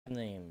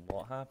Name,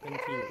 what happened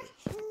to you?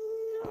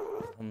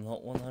 I'm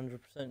not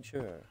 100%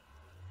 sure.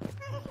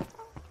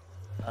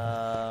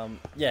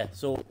 Yeah,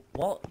 so,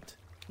 what?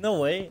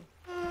 No way.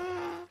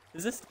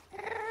 Is this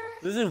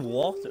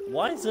water?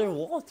 Why is there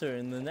water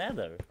in the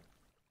nether?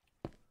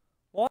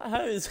 What?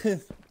 How is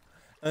it?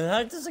 And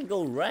how does it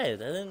go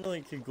red? I didn't know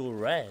it could go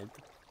red.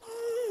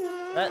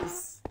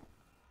 That's...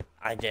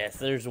 I guess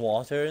there's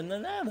water in the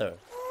nether.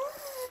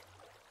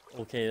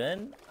 Okay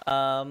then.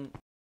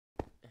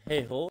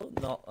 Hey ho,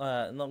 not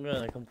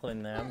gonna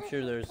complain there. I'm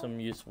sure there's some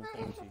useful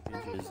things you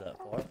could use that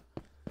for.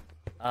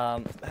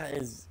 That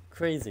is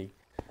crazy.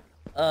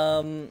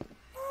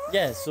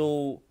 Yeah,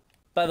 so,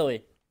 by the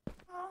way,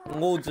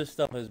 loads of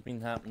stuff has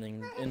been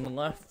happening. In the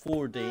last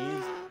 4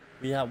 days,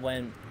 we have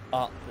went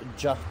up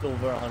just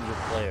over 100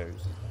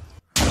 players.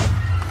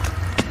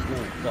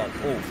 Oh god,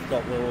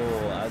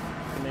 whoa,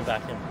 get me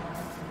back in.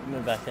 Get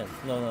me back in.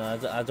 No,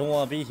 I don't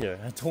want to be here.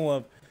 I don't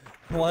want...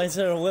 Why is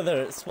there a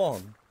wither at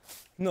spawn?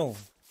 No.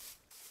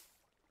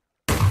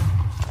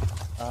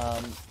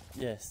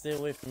 Yeah, stay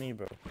away from me,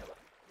 bro.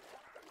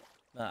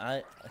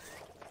 Nah,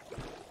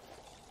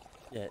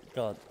 yeah,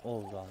 god,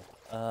 oh god.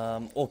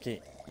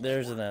 Okay,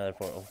 there's another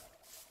portal.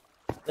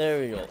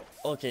 There we go.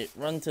 Okay,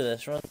 run to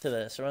this.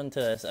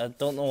 I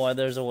don't know why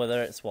there's a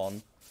wither at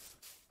spawn.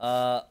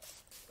 Found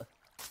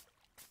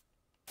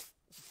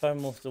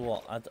most of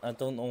what? I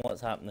don't know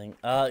what's happening.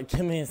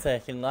 Give me a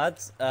second,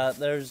 lads.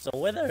 There's a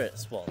wither at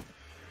spawn.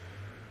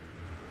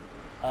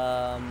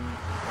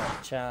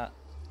 Chat.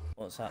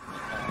 What's happening?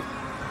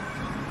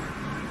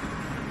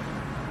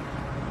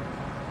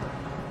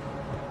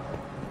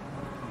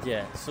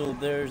 Yeah, so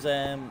there's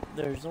a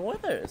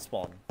wither at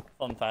spawn.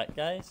 Fun fact,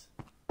 guys.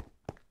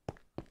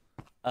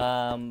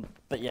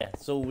 But yeah,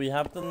 so we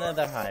have the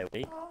Nether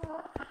Highway,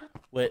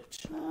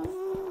 which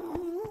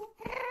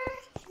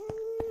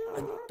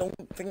I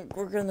don't think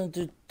we're gonna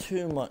do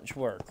too much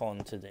work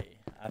on today.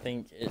 I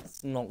think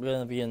it's not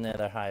gonna be a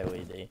Nether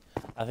Highway day.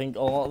 I think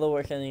a lot of the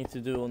work I need to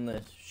do on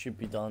this should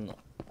be done,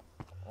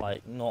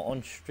 like, not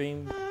on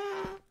stream.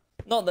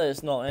 Not that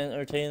it's not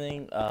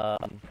entertaining,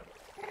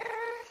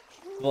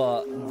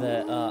 but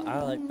that,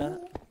 I like that.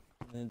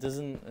 It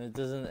doesn't,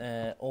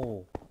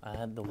 oh, I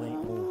had the wait,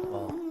 oh,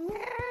 well.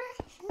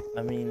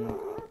 I mean,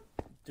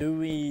 do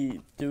we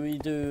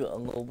do a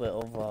little bit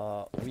of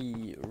a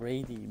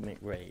raidy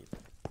McRaid?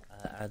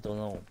 I don't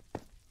know.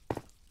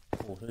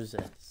 Oh, who's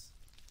this?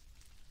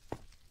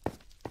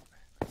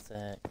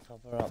 Let's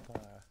cover up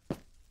our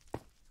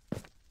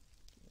tag.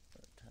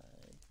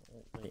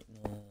 Oh wait,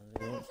 no,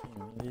 they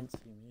didn't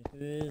see me.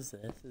 Who is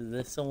this? Is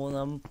this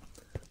someone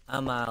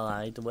I'm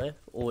allied with?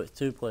 Oh, it's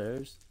 2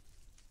 players.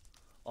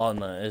 Oh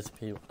no, it's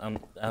people. I'm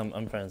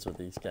friends with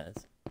these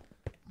guys.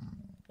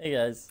 Hey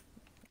guys.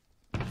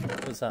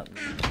 What's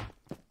happening?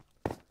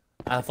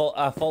 I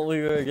thought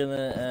we were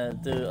gonna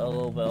do a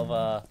little bit of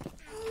a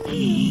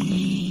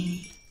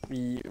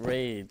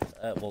raid.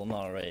 Well,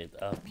 not a raid.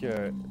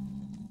 Pure.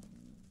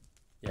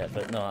 Yeah,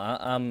 but no,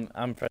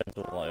 I'm friends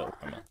with Loyal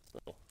Karma, so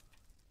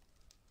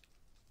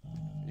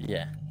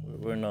yeah,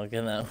 we're not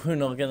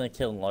gonna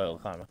kill Loyal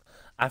Karma.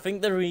 I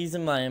think the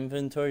reason my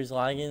inventory's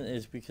lagging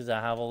is because I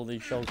have all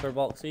these shulker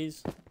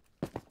boxes.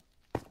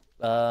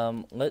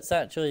 Let's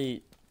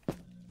actually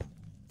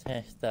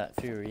test that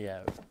Fury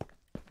out.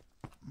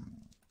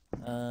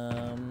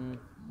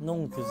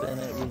 No, because then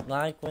it would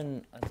lag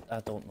when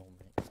I don't know,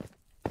 mate.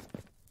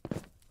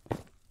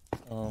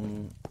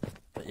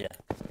 But yeah.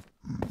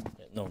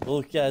 No,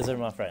 those guys are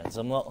my friends.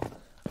 I'm not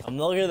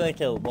gonna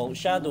kill. Well,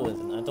 Shadow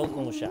isn't. I don't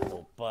know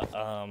Shadow, but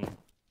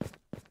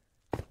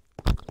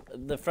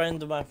the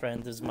friend of my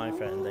friend is my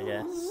friend, I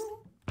guess.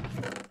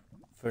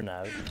 For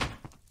now.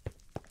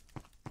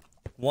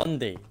 One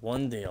day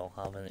I'll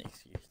have an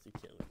excuse to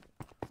kill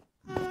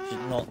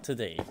him. Not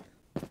today.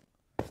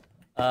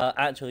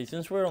 Actually,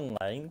 since we're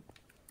online,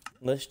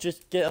 let's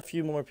just get a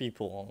few more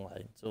people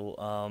online. So,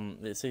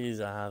 it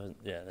says I haven't.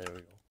 Yeah, there we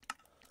go.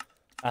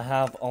 I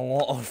have a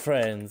lot of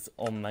friends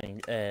on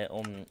my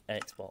on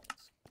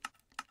Xbox.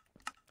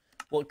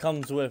 What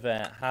comes with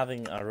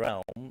having a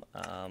realm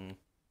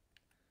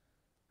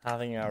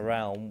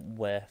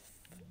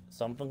with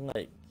something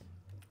like,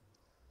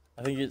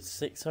 I think it's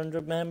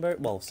 600 members.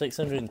 Well,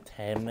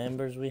 610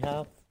 members we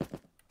have.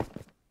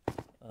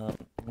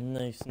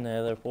 Nice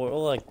nether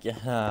portal. Like,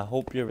 I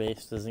hope your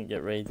base doesn't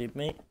get raided,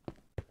 mate.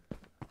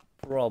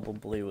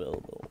 Probably will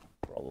though.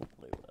 Probably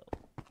will.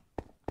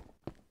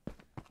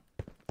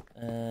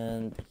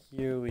 And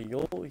here we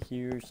go.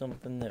 Here's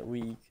something that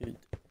we could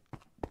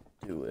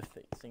do with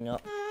fixing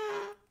up.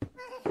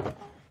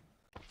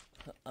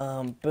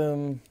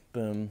 Boom,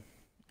 boom,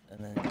 and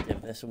then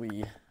give this a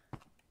wee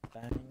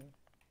bang.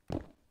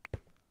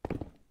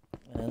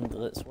 And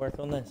let's work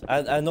on this.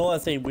 I know I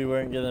said we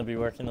weren't gonna be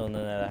working on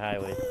another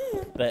highway,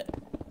 but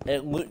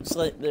it looks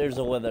like there's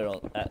a wither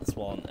at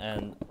spawn,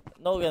 and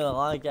not gonna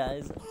lie,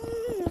 guys,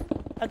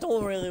 I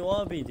don't really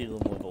want to be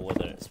dealing with a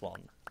wither at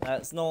spawn.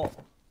 It's not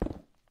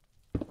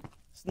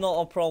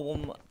a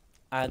problem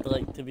I'd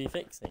like to be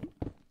fixing.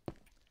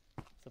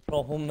 It's a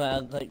problem that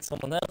I'd like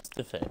someone else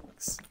to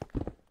fix.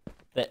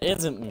 that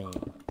isn't me.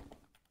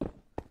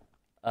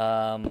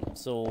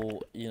 So,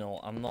 you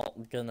know, I'm not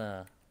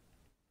gonna...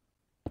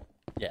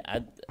 Yeah,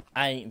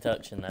 I ain't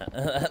touching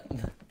that.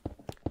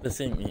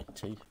 This ain't me,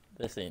 Chief.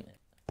 This ain't it.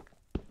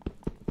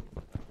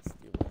 Let's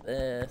deal with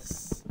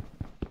this.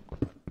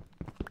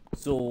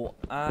 So,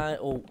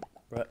 oh,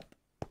 rip.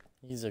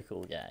 He's a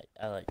cool guy.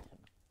 I like him.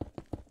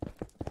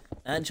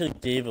 I actually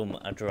gave him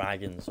a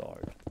dragon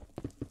sword.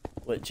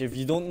 Which, if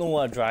you don't know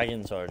what a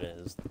dragon sword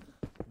is,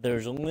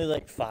 there's only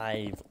like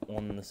 5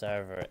 on the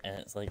server, and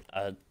it's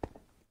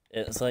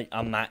like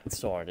a max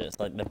sword. It's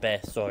like the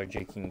best sword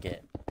you can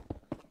get.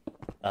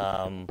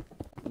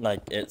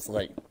 Like it's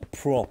like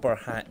proper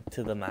hack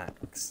to the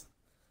max.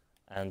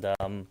 And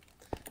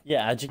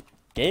yeah, I just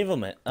gave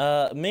him it.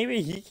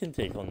 Maybe he can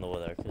take on the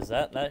Wither, because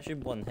that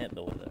should one hit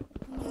the Wither.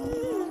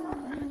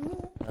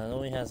 I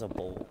know he has a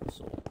bolt,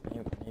 so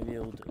maybe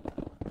he'll do that.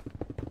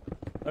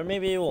 Or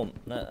maybe he won't.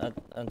 I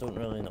don't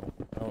really know.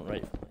 I don't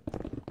rightfully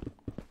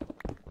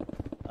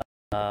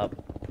know.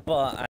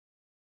 But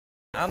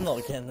I'm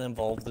not getting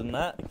involved in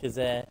that, because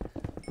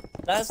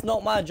that's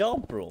not my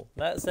job, bro.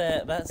 That's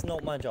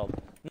not my job.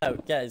 Now,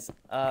 guys,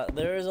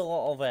 there is a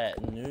lot of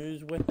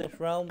news with this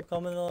realm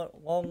coming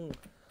along.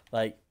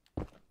 Like,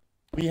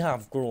 we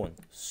have grown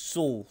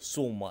so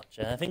much,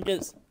 and I think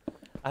it's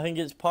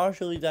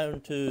partially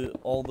down to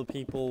all the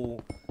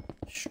people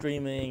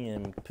streaming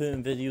and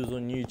putting videos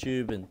on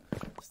YouTube and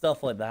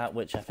stuff like that,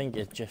 which I think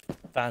is just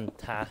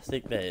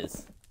fantastic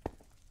that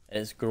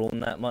it's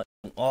grown that much.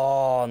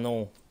 Oh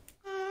no.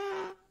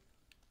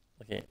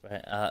 Okay,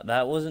 right.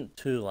 That wasn't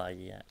too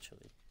laggy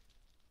actually.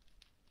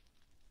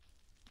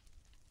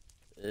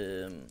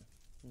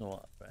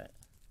 No, right.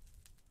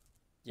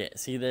 Yeah,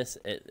 see this?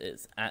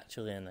 It's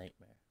actually a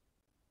nightmare.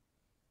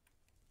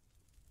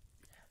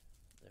 Yeah,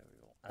 there we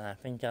go. And I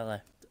think I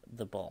left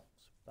the box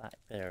back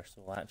there,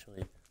 so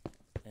actually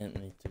I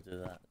didn't need to do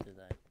that, did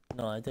I?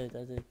 No, I did.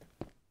 Okay,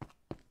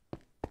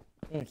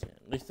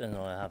 at least I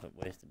know I haven't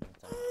wasted my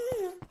time.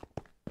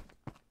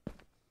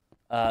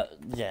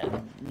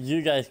 Yeah,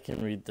 you guys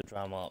can read the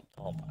drama up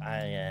top.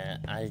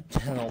 I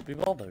cannot be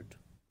bothered.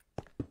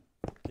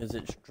 Because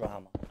it's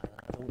drama, and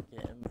I don't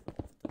get involved.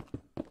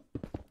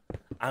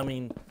 I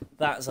mean,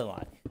 that's a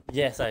lie.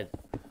 Yes,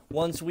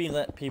 once we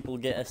let people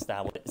get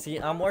established... See,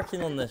 I'm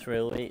working on this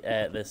railway,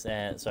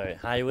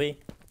 highway.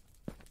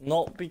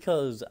 Not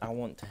because I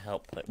want to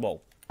help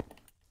well,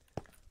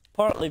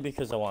 partly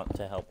because I want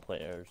to help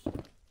players.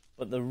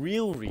 But the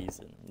real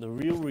reason I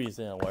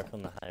work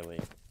on the highway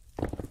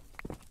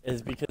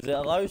is because it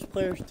allows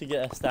players to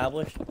get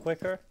established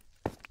quicker,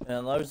 and it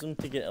allows them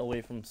to get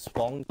away from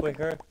spawn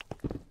quicker.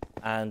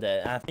 And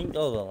I think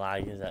all the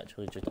lag is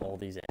actually just all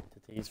these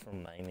entities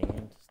from mining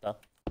and stuff.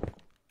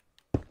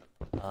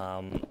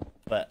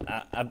 But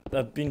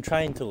I've been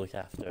trying to look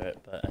after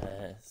it, but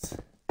it's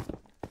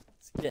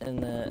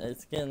getting a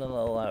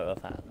little out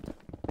of hand.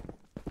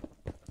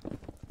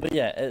 But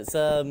yeah, it's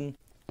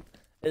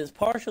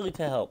partially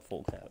to help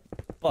folk out.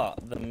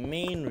 But the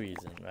main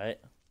reason, right?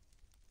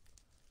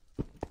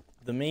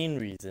 The main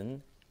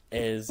reason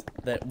is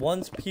that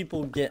once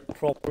people get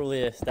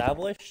properly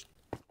established,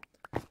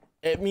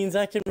 it means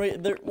I can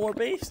rate there more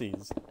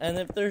bases, and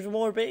if there's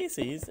more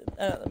bases,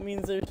 that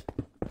means there's...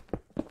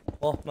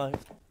 Oh my...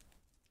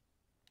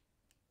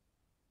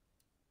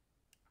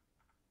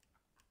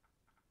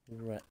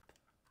 Rip.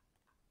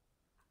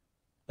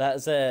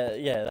 That's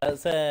yeah,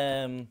 that's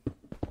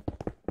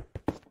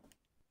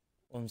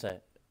one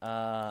sec.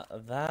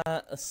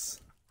 That's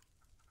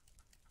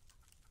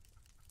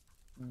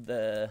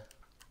the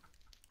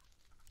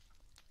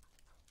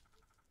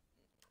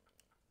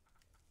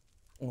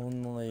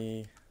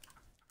only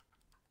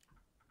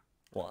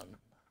one.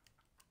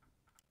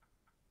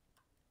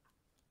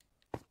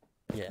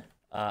 Yeah,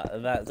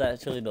 that's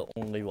actually the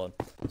only one.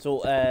 So,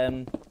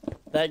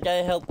 that guy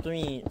helped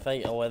me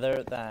fight a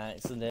Wither that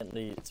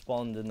accidentally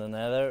spawned in the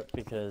Nether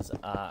because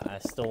I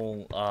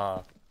stole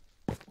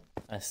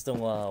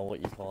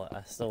what you call it?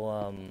 I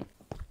stole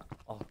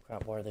oh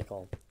crap, what are they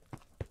called?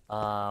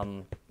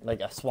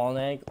 Like a swan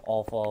egg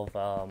off of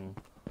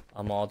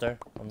a modder.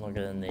 I'm not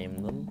gonna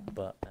name them,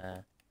 but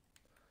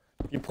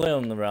if you play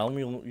on the realm,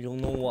 you'll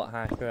know what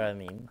hacker I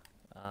mean.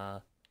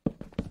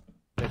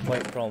 They're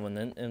quite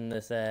prominent in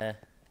this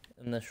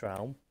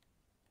realm,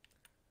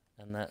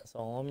 and that's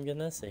all I'm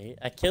gonna say.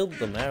 I killed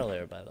them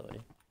earlier, by the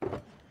way.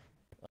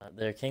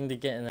 They're kinda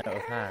getting out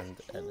of hand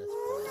at this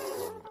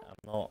point,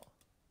 and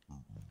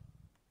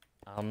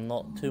I'm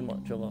not too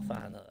much of a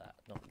fan of that.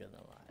 Not gonna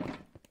lie.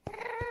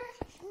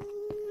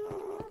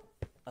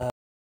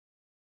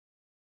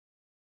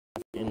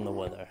 In the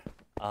Wither.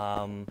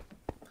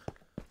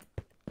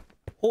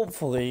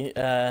 Hopefully,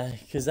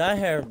 because I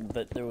heard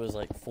that there was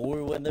like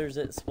 4 Withers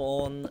at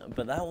spawn,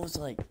 but that was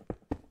like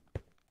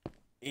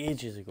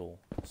ages ago.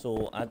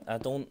 So I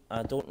don't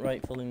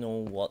rightfully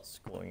know what's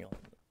going on.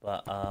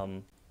 But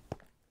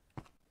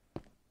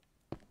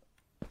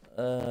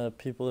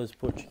people is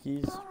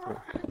Portuguese.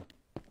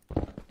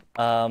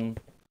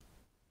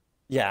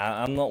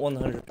 Yeah, I'm not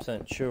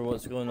 100% sure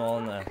what's going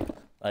on.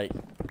 Like,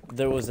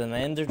 there was an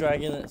Ender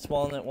Dragon that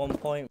spawned at one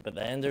point, but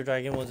the Ender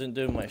Dragon wasn't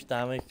doing much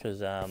damage because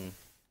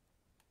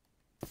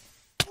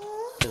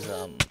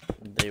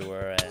they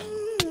were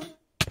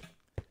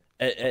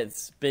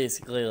it's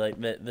basically like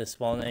the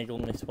spawn egg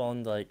only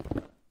spawned like,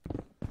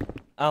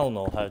 I don't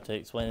know how to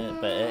explain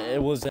it, but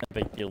it wasn't a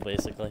big deal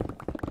basically.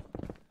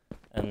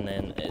 And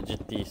then it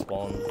just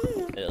despawned.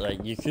 It,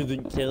 like, you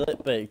couldn't kill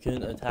it, but it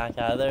couldn't attack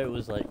either. It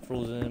was like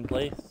frozen in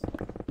place.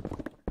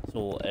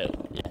 So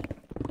yeah,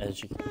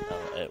 as you can tell,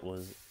 it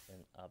was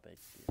a big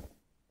deal.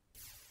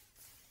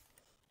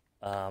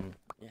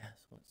 Yeah,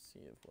 so let's see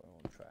if we're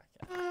on track.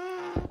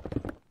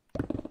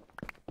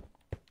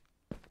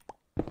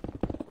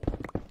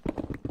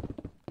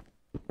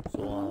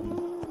 So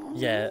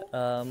yeah,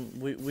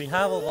 we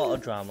have a lot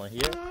of drama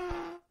here,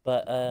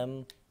 but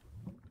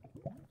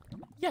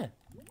yeah.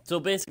 So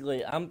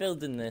basically, I'm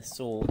building this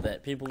so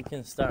that people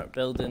can start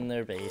building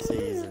their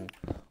bases and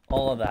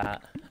all of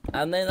that,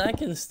 and then I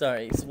can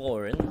start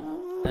exploring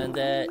and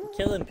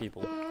killing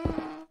people.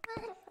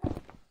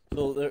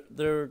 So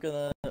they're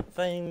gonna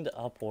find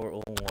a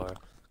portal, or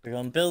they're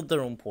gonna build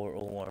their own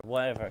portal, or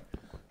whatever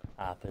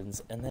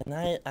happens, and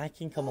then I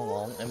can come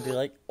along and be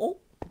like, oh,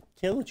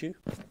 killed you.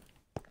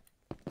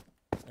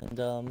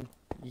 And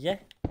yeah,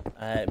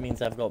 it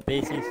means I've got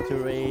bases to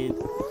raid,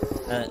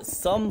 and at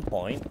some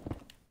point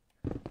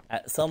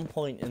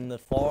in the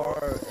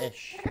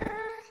far-ish,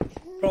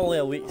 probably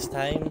a week's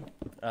time,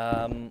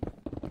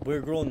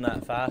 we're growing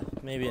that fast,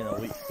 maybe in a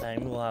week's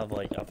time we'll have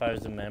like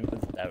 1,000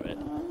 members, doubt it,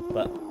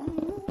 but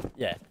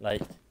yeah,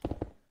 like,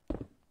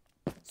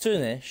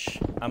 soonish,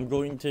 I'm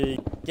going to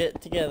get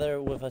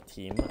together with a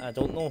team, I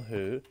don't know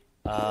who.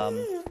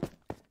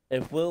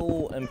 If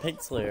Will and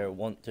Pixelayer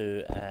want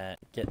to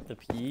get the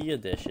PE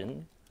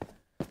edition,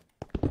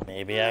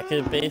 maybe I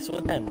could base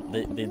with them.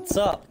 They'd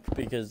suck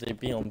because they'd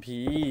be on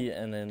PE,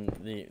 and then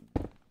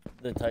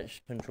the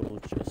touch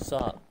controls just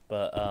suck.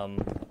 But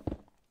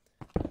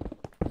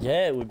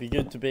yeah, it would be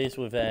good to base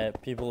with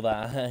people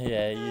that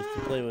I used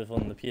to play with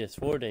on the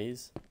PS4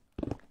 days.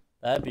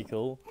 That'd be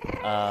cool.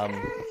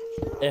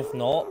 If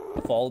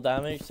not, Fall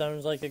Damage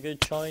sounds like a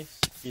good choice.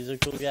 He's a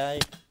cool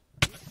guy.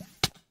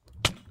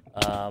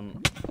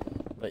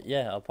 But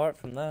yeah, apart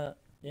from that,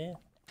 yeah.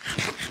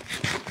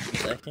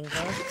 Second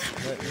card,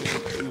 let me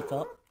eat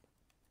up.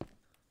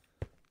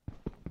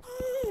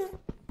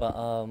 But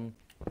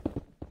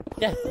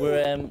yeah,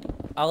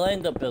 I'll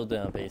end up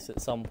building a base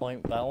at some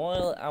point, but I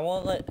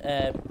want to let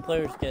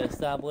players get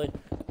established.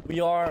 We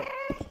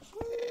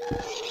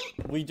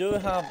do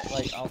have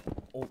like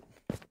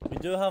we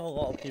do have a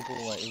lot of people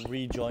like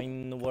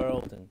rejoining the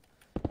world, and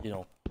you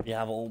know, we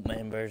have old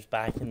members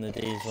back in the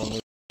days when we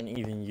weren't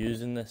even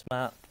using this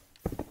map.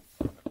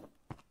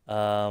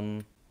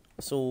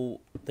 So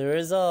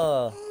there's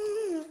a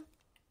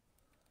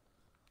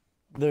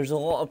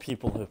lot of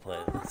people who play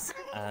this,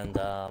 and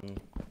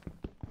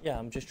yeah,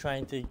 I'm just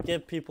trying to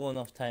give people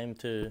enough time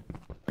to,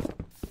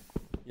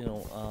 you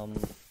know,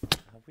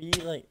 have we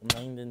like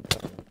mined into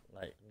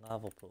like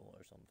lava pool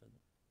or something?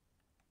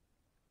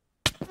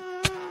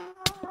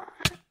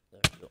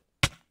 There we go.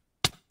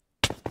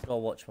 Gotta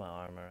watch my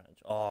armor.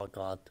 Oh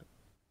god,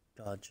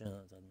 shouldn't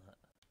have done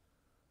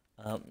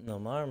that. No,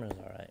 my armor's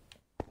alright.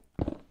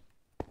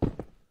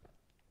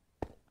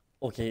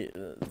 Okay,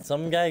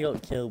 some guy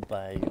got killed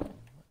by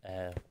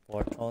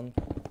Fortron,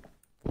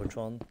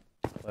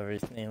 whatever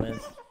his name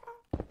is.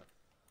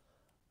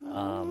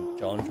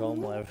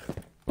 John, whatever.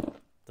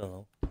 Don't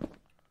know.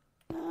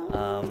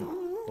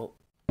 Well,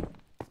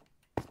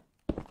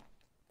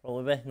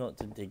 probably best not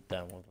to dig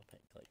down with a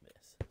pick like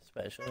this,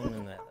 especially in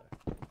the nether.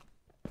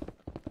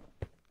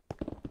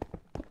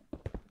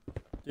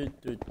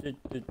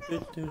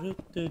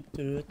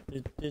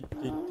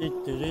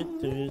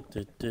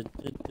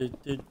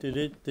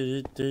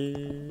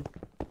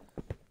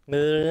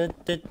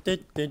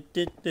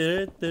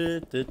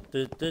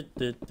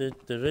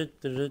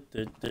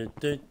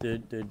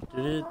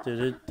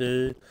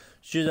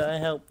 Should I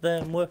help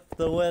them with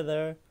the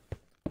weather?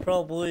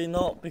 Probably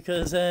not,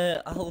 because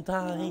I'll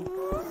die.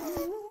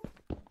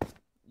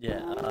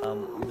 Yeah,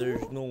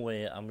 there's no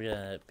way I'm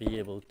gonna be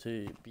able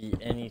to be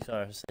any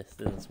sort of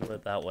assistance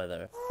with that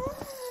weather.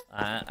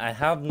 I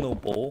have no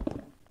bow.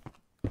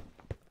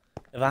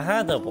 If I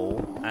had a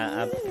bow,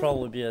 I'd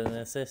probably be an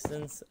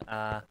assistance.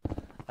 I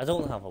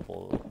don't have a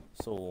bow though,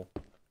 so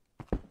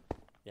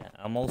yeah,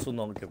 I'm also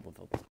not good with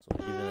a bow. So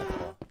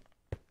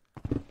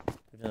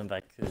even if I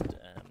could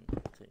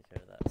take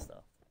care of that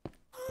stuff.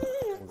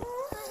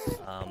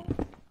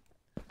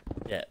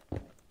 Yeah,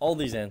 all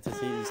these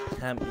entities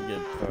can't be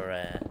good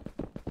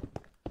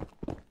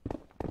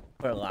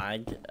for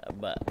lag,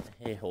 but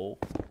hey ho.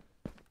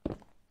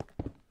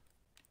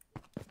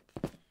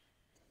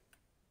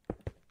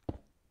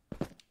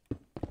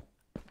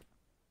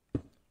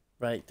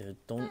 Right, dude,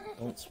 don't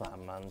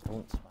spam, man,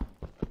 don't spam.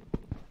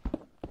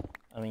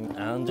 I mean,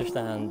 I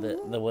understand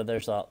that the weather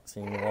sucks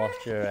and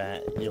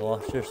you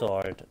lost your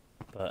sword,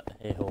 but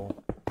hey ho.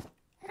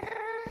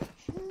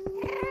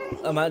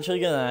 I'm actually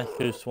gonna ask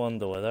who swung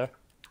the weather.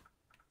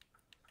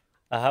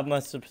 I have my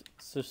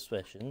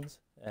suspicions.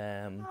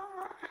 I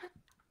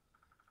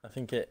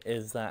think it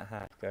is that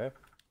hacker.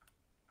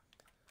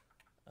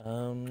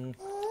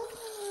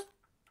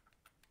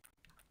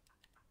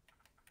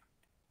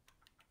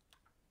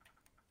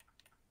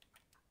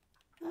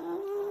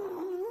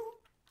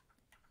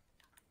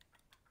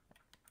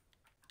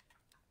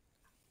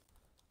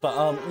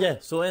 But yeah.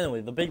 So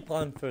anyway, the big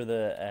plan for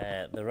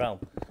the realm,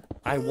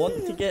 I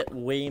want to get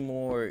way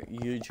more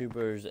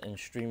YouTubers and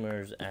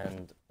streamers,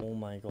 and oh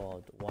my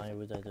god, why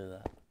would I do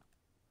that?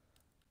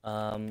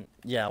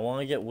 Yeah, I want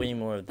to get way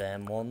more of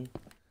them on.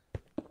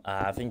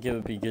 I think it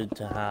would be good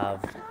to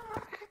have.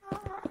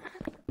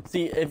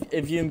 See,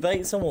 if you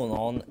invite someone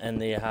on and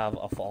they have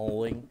a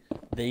following,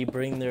 they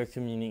bring their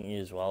community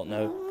as well.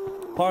 Now,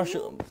 part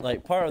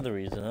of the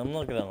reason, I'm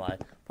not gonna lie,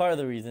 part of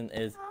the reason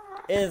is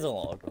a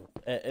lot of growth.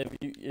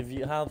 If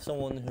you have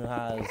someone who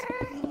has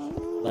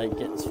like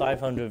gets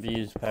 500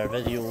 views per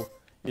video,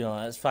 you know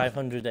that's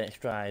 500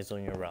 extra eyes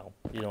on your realm.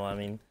 You know what I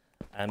mean?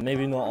 And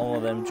maybe not all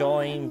of them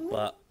join,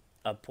 but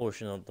a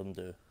portion of them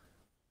do.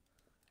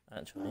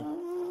 Actually.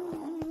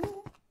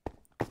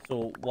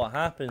 So what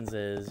happens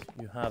is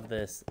you have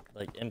this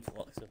like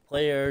influx of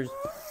players,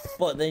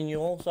 but then you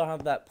also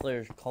have that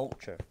player's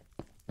culture.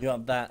 You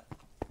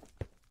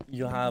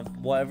have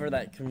whatever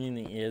that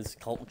community is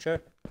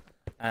culture,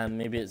 and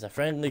maybe it's a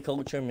friendly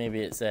culture, maybe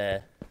it's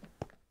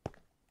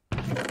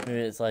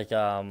like you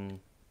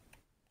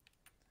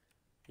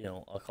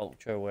know, a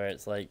culture where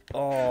it's like,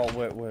 oh,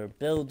 we're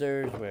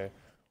builders, we're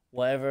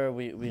whatever,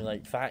 we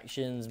like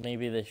factions.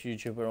 Maybe this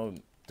YouTuber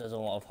does a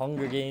lot of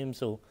Hunger Games,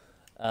 so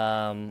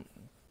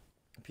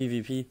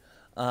PvP.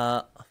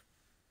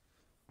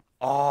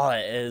 Oh,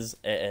 it is.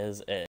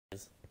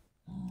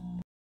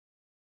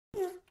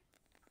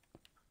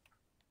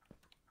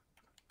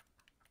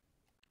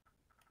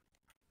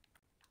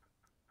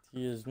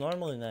 He is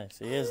normally nice.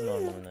 He is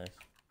normally nice.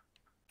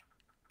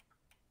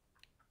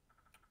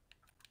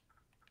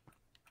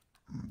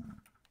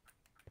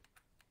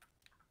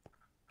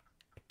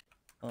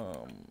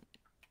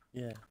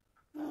 Yeah.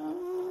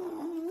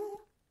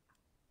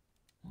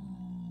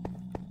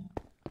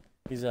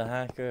 He's a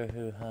hacker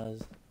who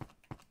has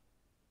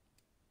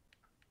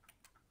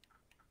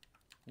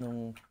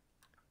no,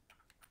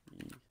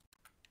 he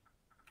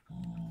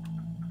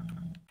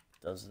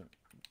doesn't.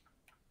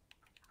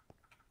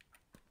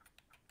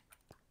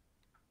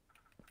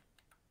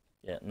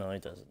 Yeah, no, he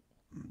doesn't.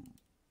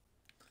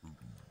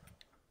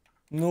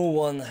 No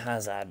one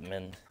has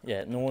admin.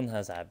 Yeah, no one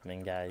has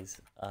admin,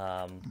 guys.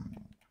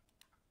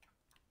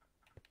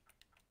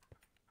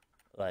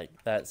 Like,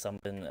 that's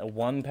something.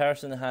 One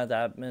person had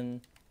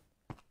admin,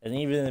 and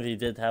even if he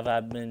did have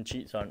admin,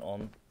 cheats aren't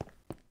on.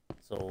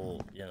 So,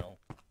 you know.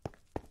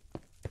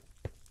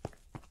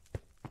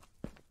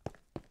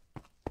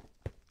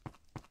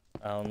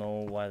 I don't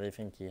know why they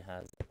think he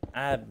has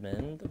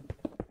admin,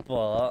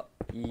 but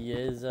he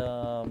is,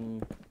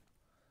 I'm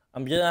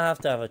gonna have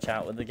to have a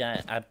chat with the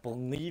guy. I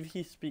believe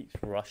he speaks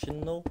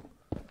Russian, though.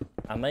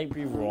 I might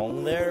be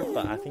wrong there,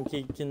 but I think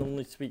he can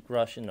only speak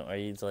Russian, or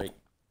he's like...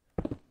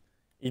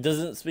 He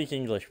doesn't speak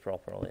English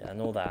properly, I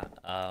know that.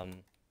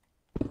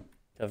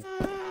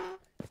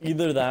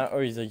 Either that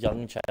or he's a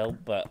young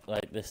child, but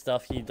like the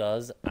stuff he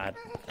does, I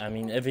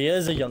mean, if he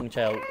is a young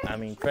child, I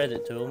mean,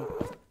 credit to him,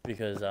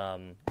 because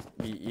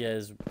he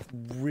is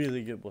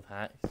really good with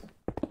hacks.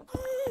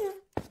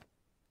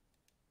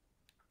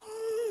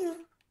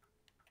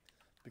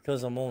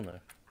 Because I'm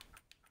owner.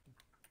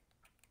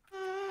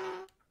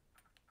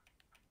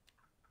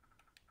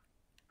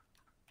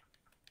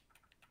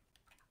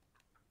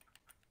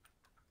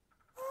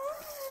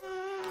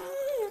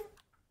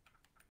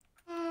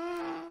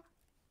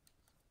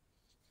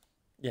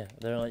 Yeah,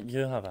 they're like, you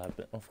have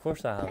admin. Of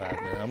course I have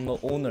admin. I'm the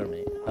owner,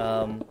 mate.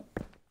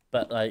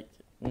 But like,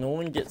 no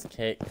one gets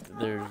kicked.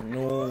 There's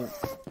no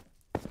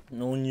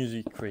one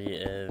uses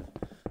creative.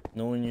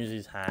 No one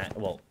uses hack.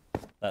 Well,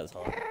 that's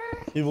all.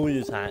 People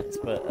use hacks,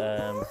 but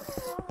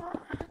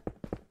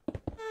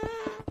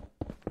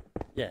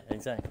yeah,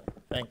 exactly.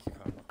 Thank you,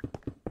 Karma.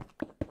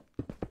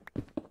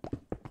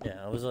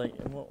 Yeah, I was like,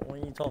 what are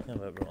you talking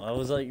about, bro? I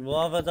was like,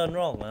 what have I done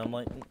wrong? And I'm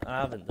like,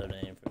 I haven't done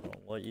anything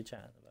wrong. What are you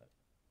chatting about?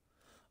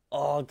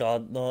 Oh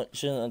god, no,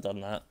 shouldn't have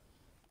done that.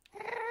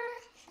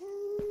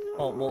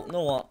 Oh, well, you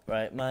know what,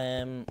 right,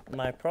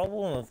 my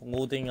problem of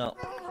loading up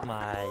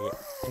my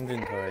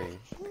inventory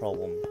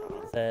problem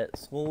is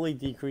slowly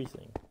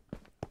decreasing,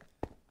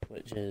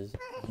 which is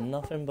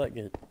nothing but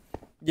good.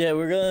 Yeah,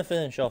 we're gonna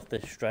finish off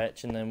this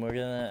stretch, and then we're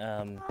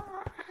gonna,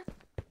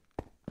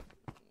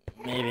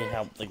 maybe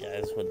help the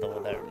guys with the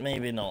weather.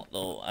 Maybe not,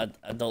 though. I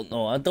don't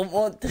know. I don't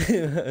want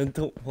to. I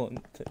don't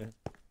want to.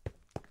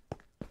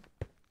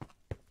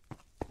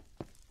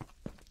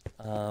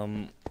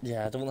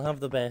 Yeah, I don't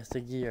have the best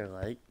of gear,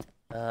 like,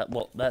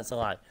 well, that's a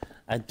lie.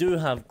 I do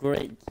have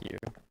great gear,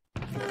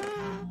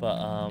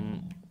 but,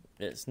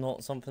 it's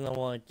not something I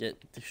want to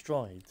get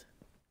destroyed,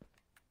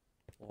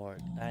 or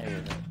die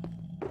with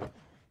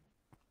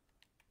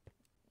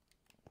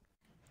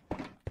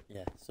it.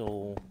 Yeah,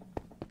 so,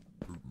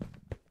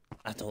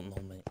 I don't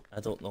know, mate. I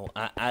don't know.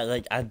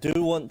 I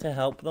do want to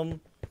help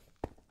them.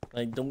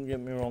 Like, don't get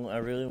me wrong, I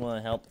really want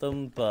to help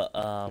them, but,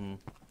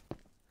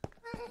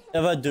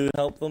 if I do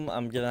help them,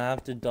 I'm gonna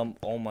have to dump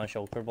all my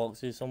shulker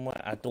boxes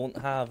somewhere. I don't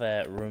have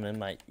room in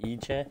my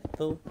e-chest,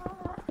 though.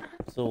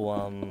 So,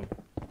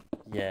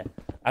 yeah.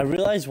 I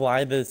realize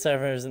why the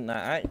server isn't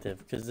that active,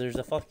 because there's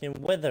a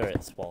fucking wither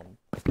at spawn.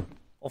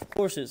 Of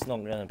course it's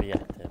not gonna be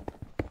active.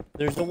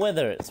 There's a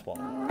wither at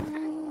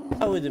spawn.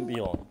 How would it be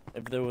on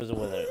if there was a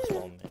wither at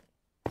spawn, mate?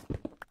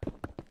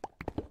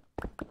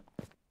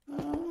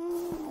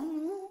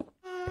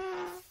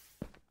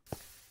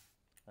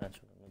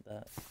 Actually, with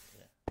that,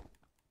 yeah.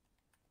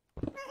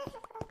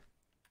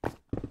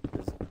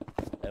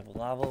 If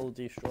lava will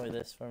destroy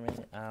this for me,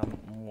 I'm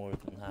more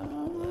than happy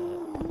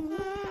with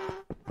that.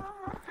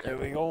 There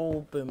we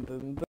go. Boom,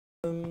 boom,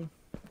 boom.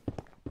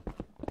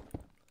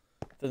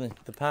 Finish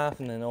the path,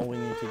 and then all we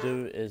need to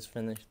do is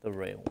finish the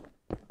rail.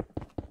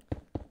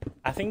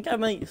 I think I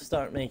might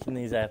start making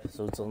these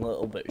episodes a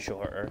little bit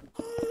shorter.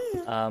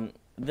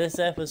 This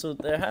episode,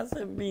 there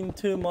hasn't been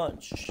too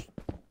much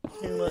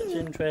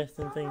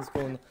interesting things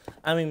going on.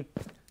 I mean,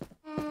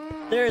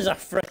 there's a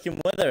freaking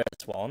wither at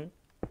spawn,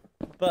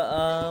 but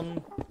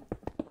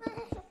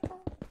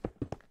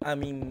I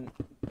mean,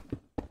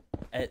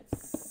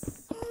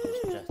 it's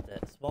just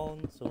at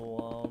spawn,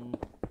 so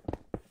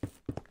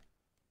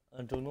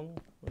I don't know.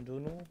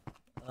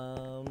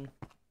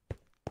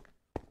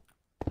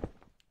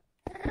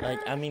 Like,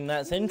 I mean,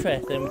 that's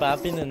interesting, but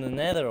I've been in the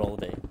nether all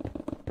day.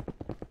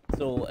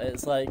 So,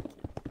 it's like...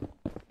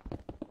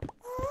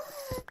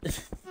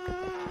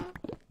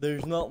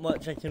 there's not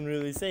much I can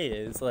really say.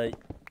 It's like...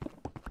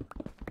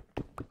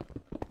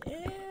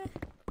 yeah...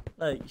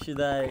 like,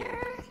 should I...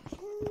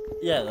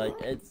 yeah, like,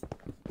 it's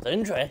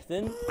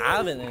interesting. I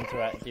haven't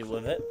interacted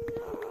with it.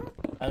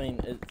 I mean,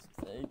 it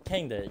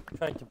kinda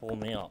tried to pull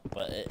me up,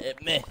 but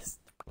it missed.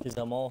 Because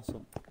I'm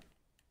awesome.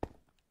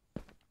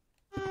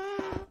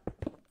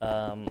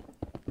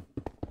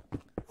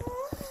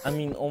 I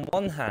mean, on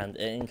one hand,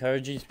 it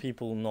encourages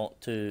people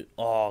not to...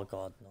 oh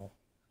god, no.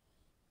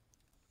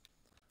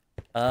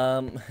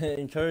 It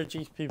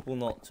encourages people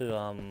not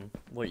to,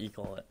 what you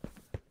call it?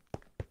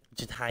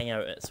 Just hang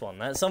out at spawn.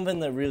 That's something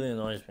that really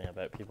annoys me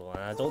about people,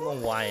 and I don't know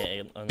why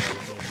it annoys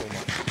me so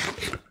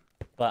much.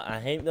 But I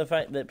hate the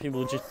fact that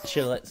people just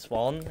chill at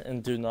spawn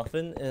and do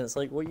nothing, and it's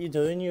like, what are you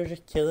doing? You're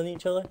just killing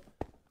each other?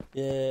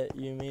 Yeah,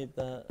 you made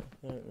that.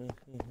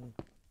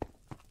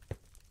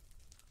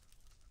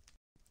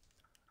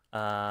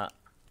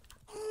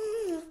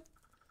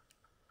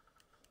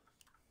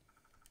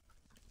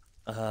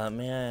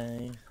 May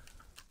I?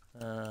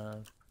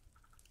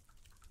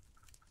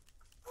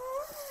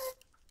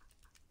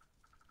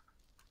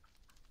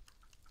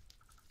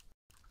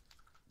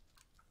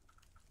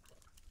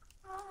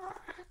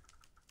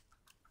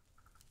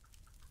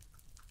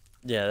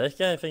 Yeah, this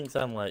guy thinks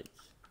I'm like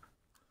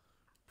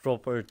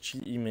proper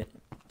cheated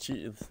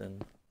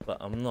thing, but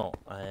I'm not.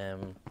 I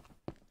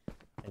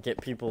get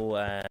people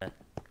I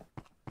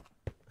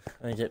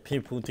get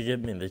people to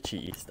give me the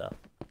cheaty stuff.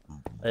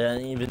 I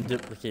don't even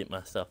duplicate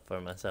my stuff for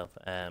myself.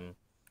 Who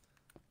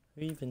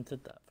even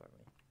did that for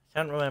me? I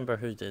can't remember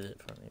who did it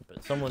for me,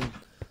 but someone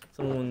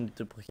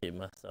duplicated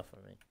my stuff for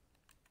me.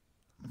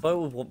 I thought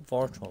it was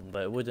Vortron,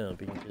 but it wouldn't have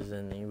been, because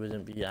then he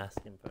wouldn't be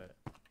asking for it.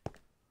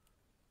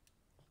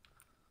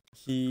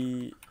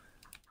 He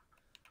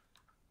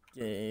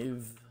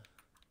gave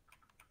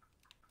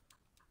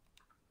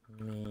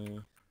me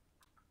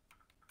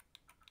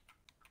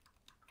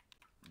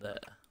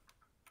that.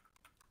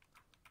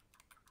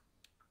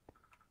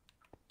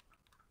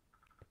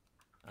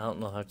 I don't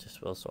know how to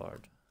spell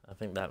sword. I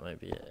think that might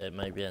be it. It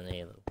might be an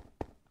A though.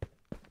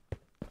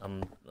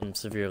 I'm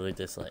severely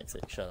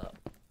dyslexic. Shut up.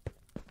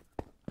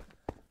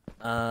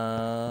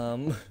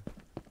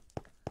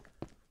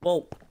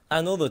 Well,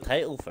 I know the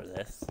title for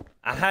this.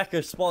 A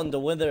hacker spawned a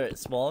wither at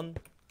spawn.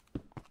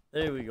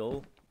 There we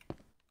go.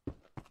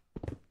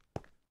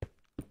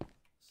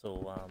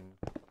 So,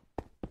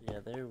 yeah,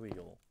 there we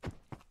go.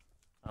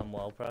 I'm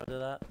well proud of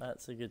that.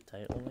 That's a good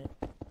title, mate.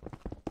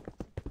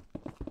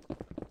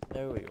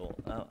 There we go.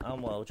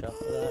 I'm well chuffed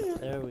with that.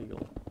 There we go.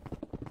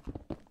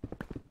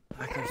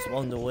 Hacker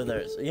spawned a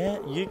wither. So, yeah,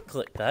 you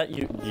clicked that.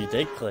 You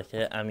did click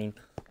it. I mean,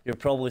 you're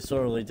probably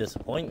sorely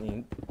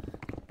disappointed,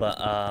 but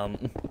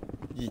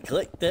you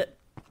clicked it,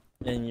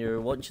 and you're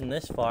watching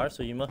this far,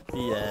 so you must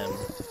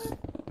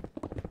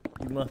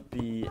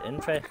be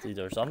interested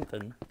or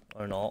something,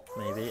 or not.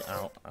 Maybe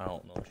I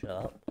don't know. Shut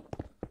up.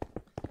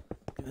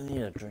 I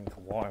need a drink of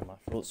water. My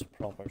throat's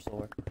proper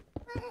sore.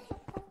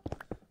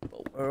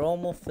 But we're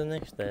almost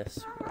finished. We're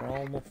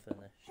almost finished.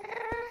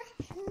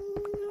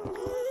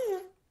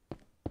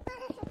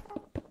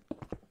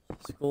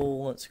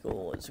 Let's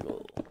go.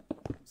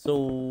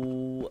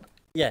 So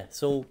yeah,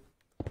 so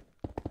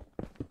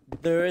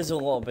there is a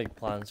lot of big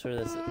plans for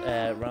this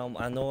realm.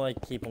 I know I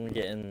keep on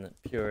getting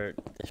pure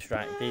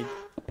distracted,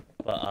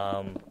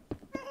 but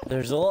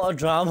there's a lot of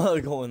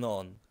drama going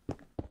on.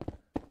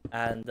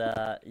 And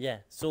yeah,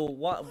 so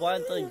what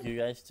I'd like you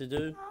guys to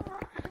do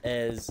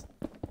is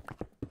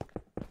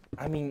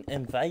I mean,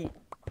 invite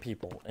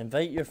people,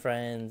 invite your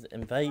friends,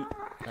 invite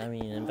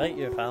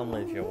your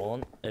family if you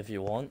want.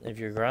 If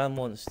your gran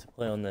wants to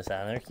play on this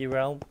Anarchy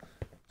realm,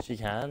 she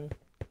can.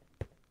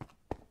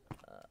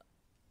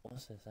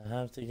 What's this? I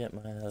have to get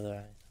my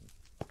other item.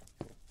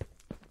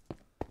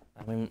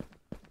 I mean,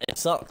 it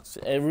sucks.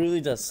 It really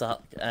does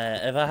suck.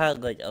 If I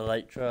had like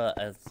Elytra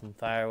and some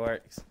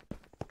fireworks,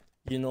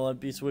 you know,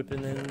 I'd be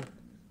swooping in.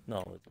 No,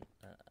 I wouldn't.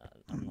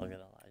 I'm not gonna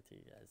lie to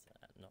you guys.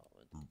 No, I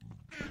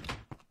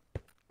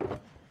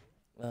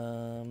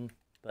wouldn't.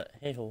 But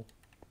hey ho.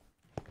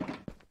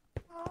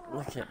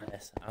 Look at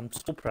this. I'm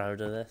so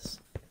proud of this.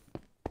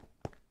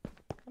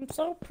 I'm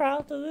so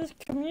proud of this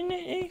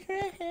community.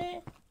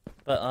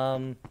 But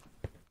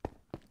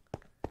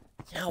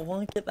yeah, I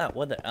want to get that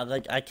with it.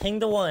 I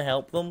kinda want to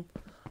help them.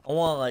 I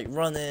want to like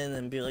run in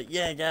and be like,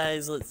 yeah,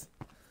 guys, let's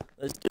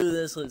do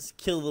this. Let's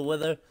kill the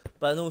wither.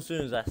 But I know as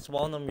soon as I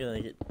spawn, I'm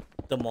gonna get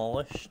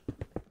demolished,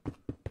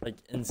 like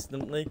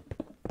instantly.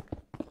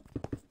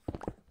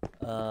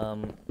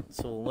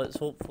 So let's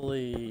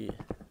hopefully.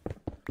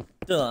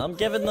 Don't know, I'm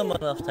giving them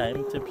enough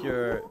time to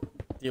pure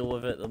deal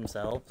with it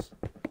themselves.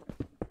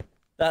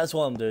 That's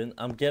what I'm doing.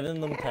 I'm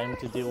giving them time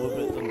to deal with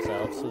it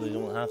themselves, so they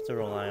don't have to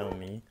rely on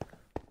me.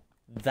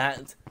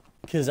 That,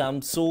 cause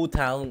I'm so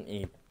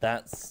talented.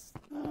 That's,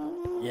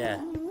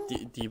 yeah.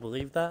 Do you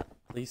believe that?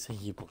 Please say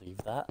you believe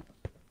that.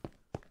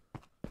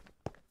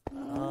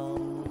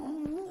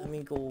 Let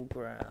me go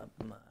grab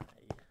my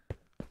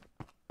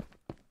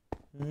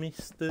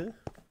Mister.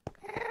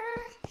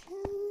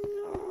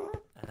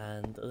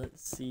 And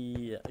let's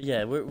see.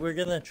 Yeah, we're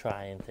gonna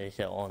try and take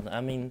it on. I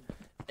mean,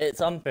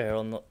 it's unfair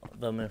on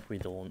them if we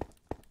don't.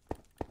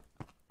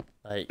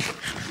 Like,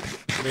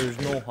 there's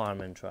no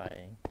harm in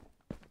trying.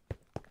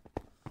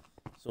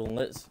 So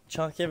let's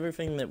chuck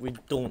everything that we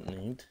don't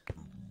need.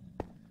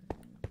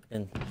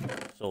 And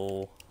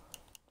so,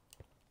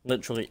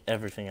 literally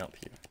everything up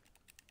here.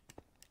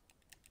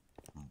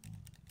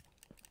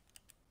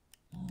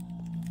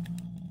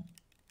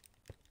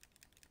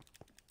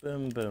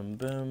 Boom, boom,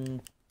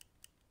 boom.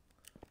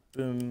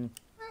 Boom.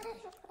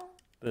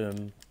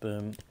 Boom,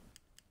 boom.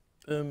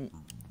 Boom.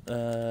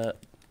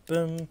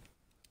 Boom.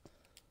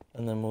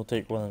 And then we'll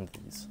take one of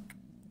these.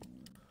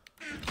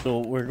 So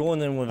we're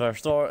going in with our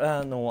start.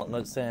 No, what?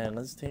 Let's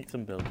take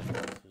some building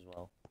blocks as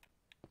well.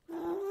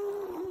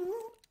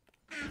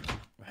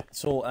 Right.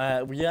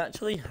 So we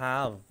actually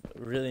have,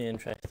 really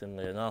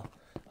interestingly enough,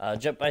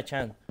 just by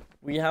chance,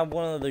 we have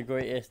one of the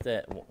greatest.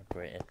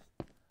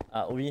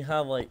 We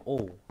have like,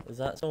 oh, is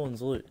that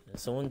someone's loot?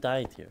 Someone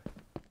died here.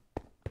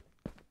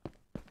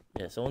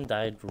 Yeah, someone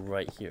died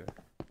right here.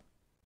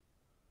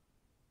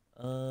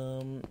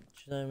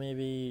 Should I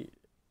maybe?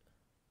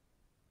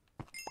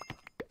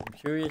 I'm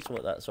curious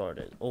what that sword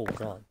is. Oh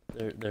god,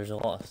 there's a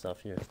lot of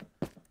stuff here.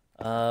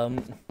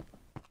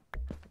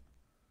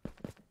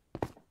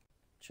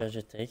 Should I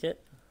just take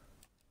it?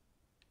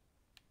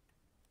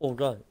 Oh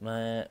god,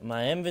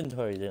 my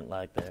inventory didn't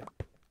lag there.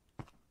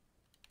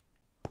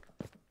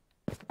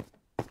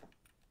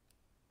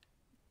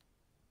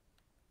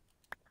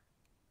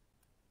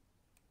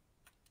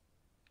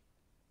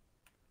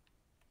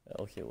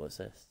 Okay, what's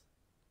this?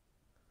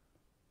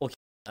 Okay,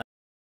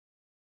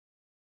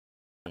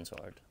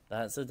 sword.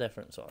 That's a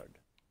different sword.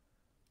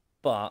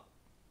 But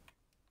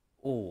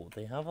oh,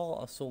 they have a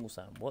lot of soul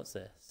sand. What's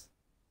this?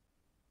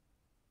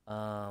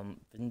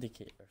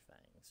 Vindicator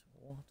fangs.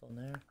 What on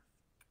there?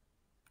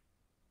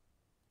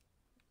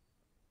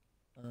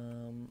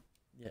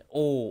 Yeah.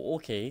 Oh,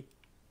 okay.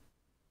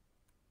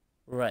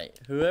 Right.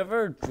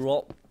 Whoever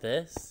dropped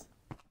this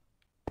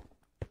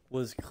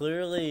was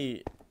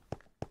clearly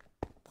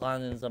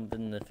planning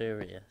something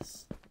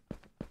nefarious.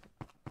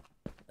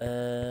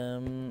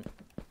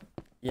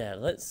 Yeah,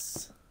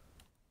 let's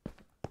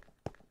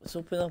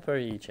open up our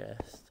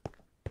e-chest.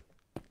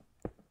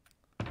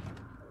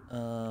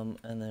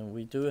 And then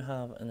we do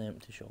have an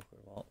empty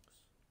shulker box.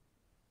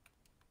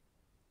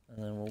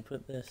 And then we'll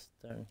put this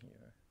down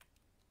here.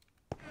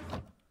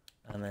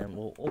 And then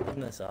we'll open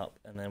this up,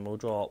 and then we'll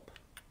drop.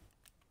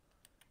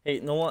 Hey,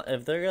 you know what?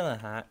 If they're gonna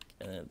hack,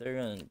 and if they're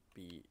gonna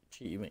be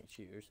cheaty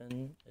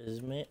McCheaterson,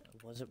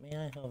 was it me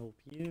I hope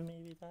you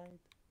maybe died?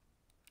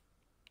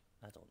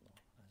 I don't know.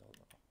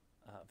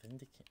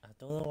 I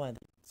don't know why they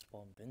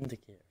spawn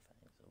Vindicator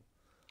things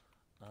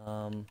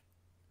though.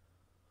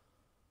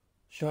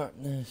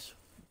 Sharpness.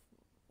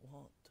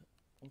 What?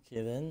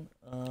 Okay then.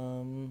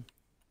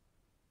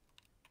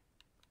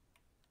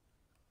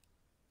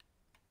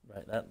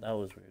 Right, that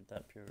was weird.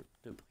 That pure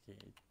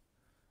duplicated.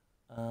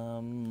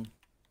 I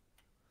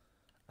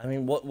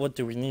mean, what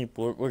do we need?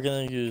 We're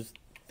gonna use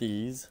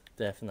these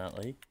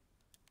definitely.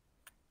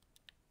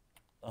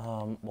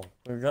 Well,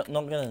 we're not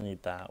gonna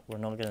need that. We're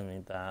not gonna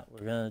need that.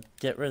 We're gonna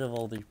get rid of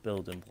all these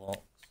building blocks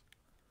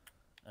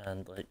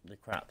and like the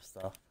crap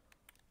stuff.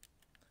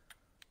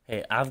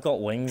 Hey, I've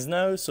got wings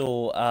now,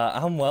 so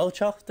I'm well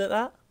chuffed at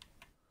that.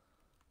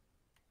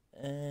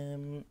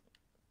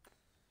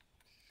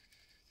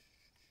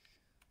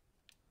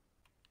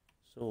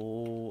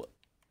 So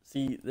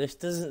See, this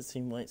doesn't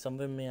seem like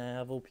something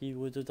Miyav OP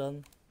would have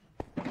done.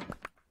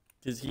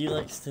 Because he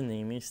likes to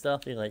name me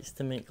stuff, he likes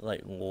to make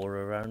like lore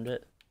around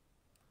it.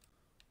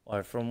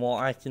 Or from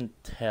what I can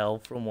tell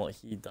from what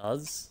he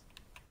does,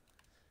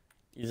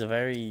 he's a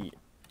very...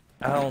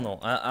 I don't know.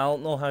 I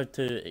don't know how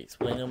to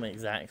explain him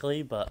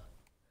exactly, but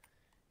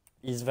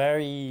he's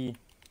very...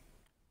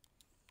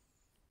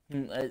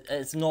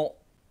 It's not...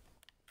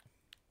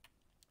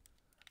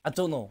 I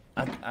don't know.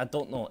 I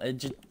don't know. It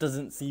just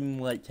doesn't seem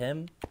like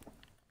him.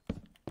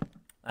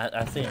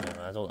 I say him.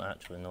 I don't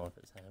actually know if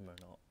it's him or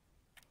not.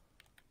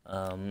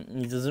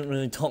 He doesn't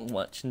really talk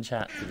much in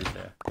chat, to be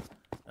fair.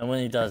 And when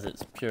he does,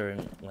 it's pure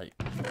and like...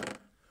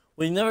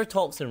 Well, he never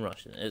talks in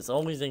Russian. It's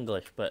always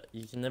English, but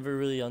you can never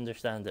really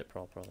understand it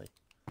properly.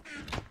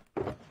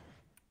 Give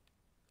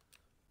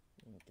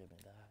me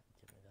that.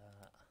 Give me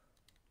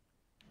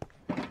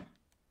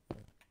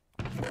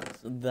that.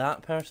 So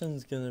that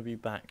person's gonna be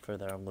back for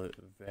their loot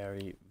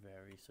very,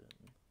 very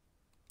soon.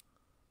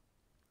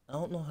 I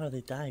don't know how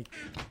they died.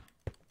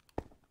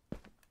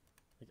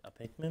 Like a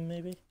pigman,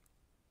 maybe?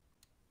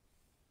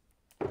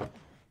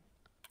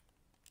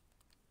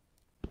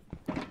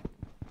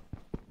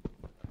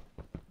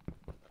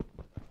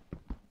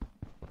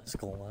 Let's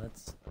go,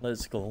 lads.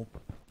 Let's go.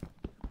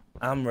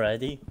 I'm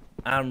ready.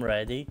 I'm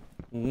ready.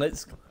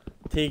 Let's go.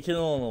 Taking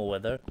on a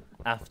wither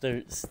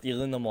after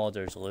stealing the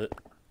modder's loot.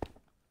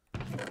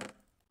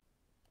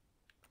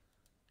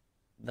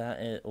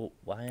 That is... Oh,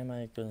 why am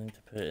I going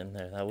to put it in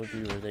there? That would be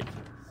ridiculous.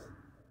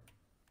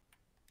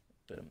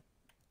 Boom.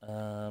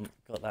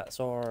 Got that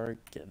sword.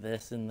 Get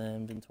this in the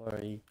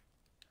inventory.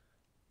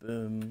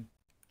 Boom.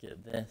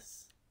 Get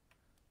this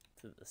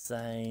to the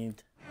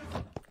side.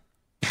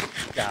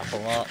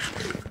 Gapple up.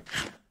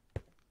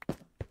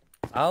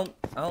 I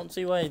don't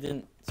see why he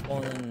didn't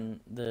spawn in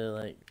the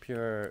like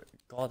pure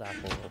god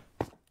apple though.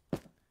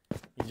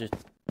 He just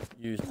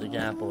used the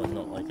gapple and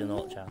not like a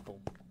notch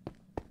apple.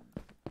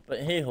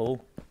 But hey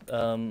ho,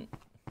 I mean,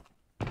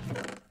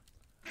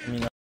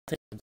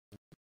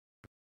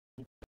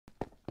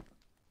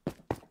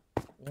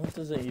 what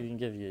does it even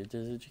give you?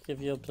 Does it just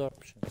give you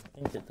absorption? I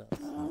think it does.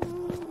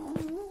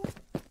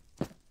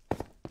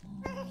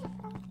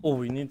 Oh,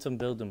 we need some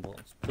building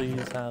blocks.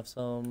 Please have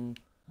some.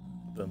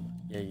 Boom.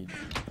 Yeah, you do.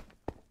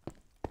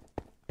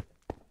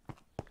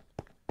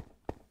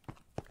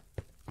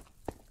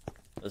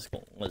 Let's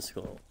go. Let's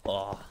go.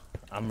 Oh,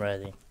 I'm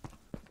ready.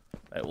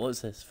 Right,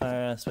 what's this?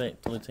 Fire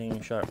aspect,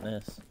 looting,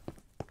 sharpness.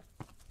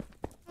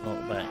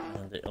 Knock back.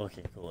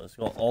 Okay, cool. It's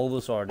got all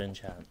the sword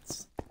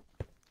enchants.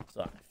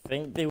 So I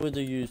think they would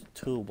have used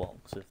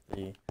toolbox if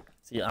they...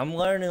 See, I'm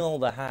learning all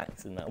the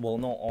hacks in that. Well,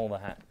 not all the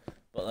hacks.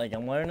 But like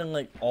I'm learning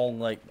like all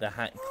like the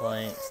hack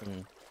clients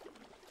and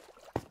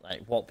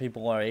like what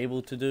people are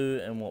able to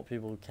do and what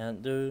people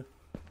can't do.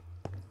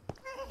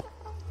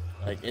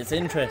 Like it's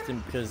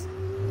interesting because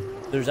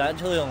there's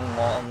actually a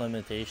lot of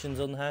limitations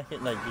on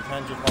hacking. Like you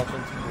can't just hop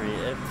into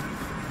creative,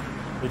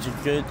 which is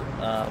good.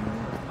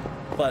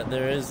 But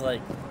there is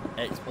like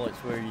exploits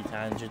where you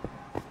can just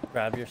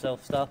grab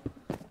yourself stuff,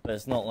 but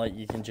it's not like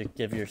you can just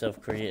give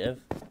yourself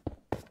creative.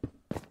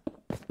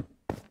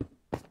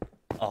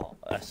 Oh,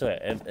 I swear,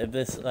 if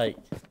this, like,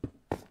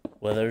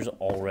 wither's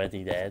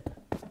already dead,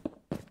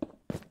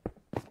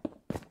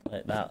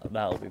 like,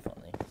 that'll be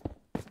funny.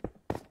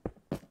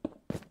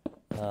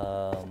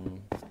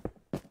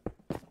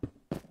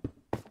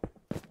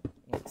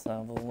 Let's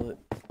have a look,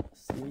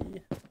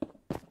 see,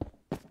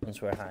 once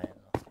we're high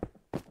enough.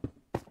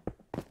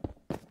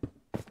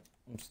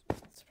 I'm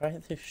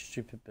surprised this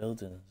stupid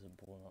building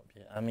isn't blown up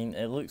yet. I mean,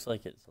 it looks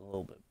like it's a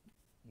little bit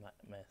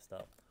messed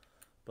up,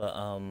 but,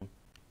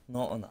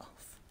 not enough.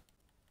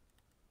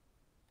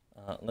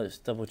 Let's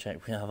double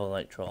check we have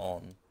Electro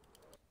on.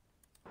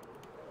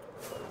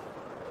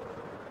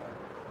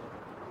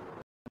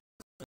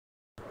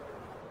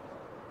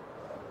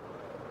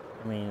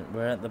 I mean,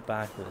 we're at the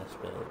back of this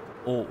build.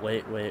 Oh,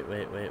 wait.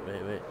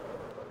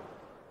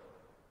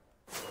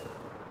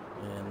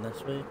 In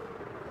this way?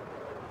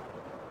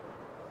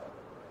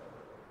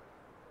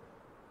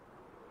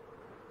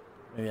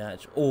 Maybe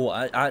actually... Oh,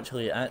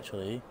 actually,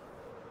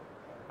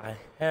 I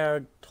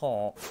heard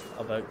talk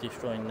about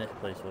destroying this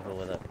place with a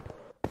wither.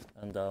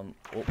 And, oh,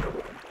 okay,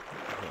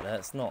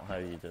 that's not how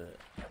you do it.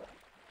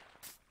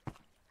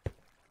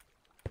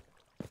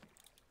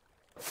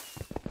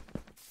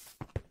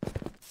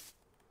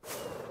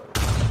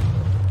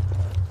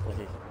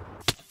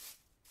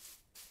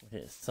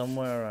 Okay,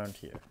 somewhere around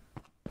here.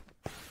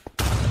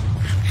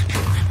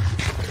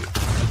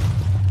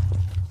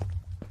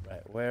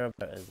 Right, where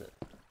about is it?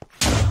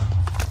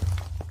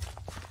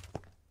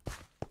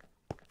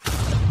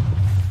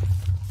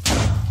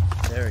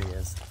 There he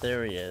is.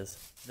 There he is.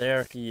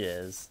 There he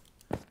is.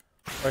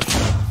 Or she,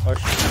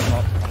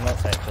 I'm not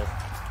Texas.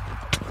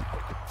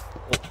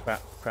 Oh,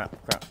 crap.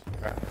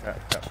 Right,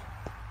 okay.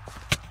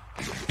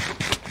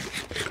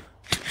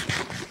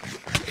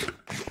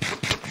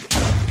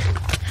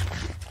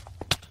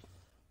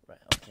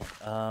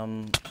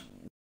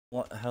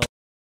 What hell?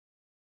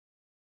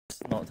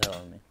 It's not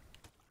telling me.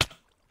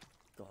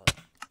 God,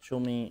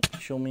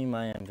 show me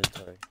my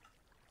inventory.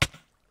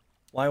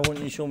 Why won't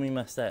you show me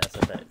my status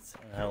effects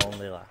and how long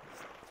they last?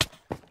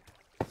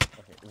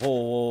 Okay.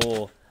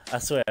 Whoa. I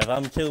swear, if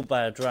I'm killed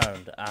by a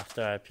drowned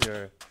after I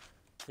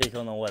take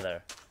on a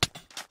wither.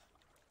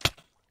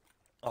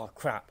 Oh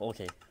crap,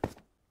 okay.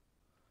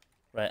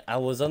 Right, I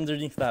was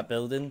underneath that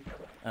building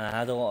and I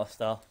had a lot of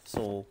stuff,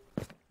 so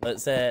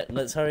let's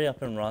hurry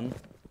up and run.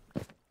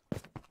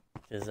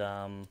 Cause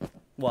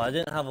well, I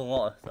didn't have a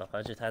lot of stuff,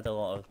 I just had a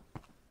lot of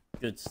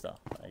good stuff,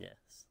 I guess.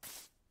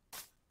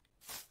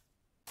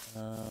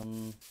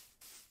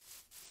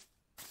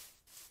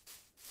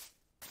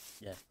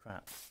 Yeah,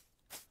 crap.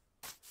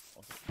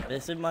 Okay.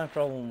 This is my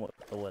problem with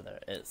the weather.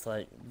 It's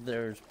like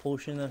there's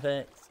potion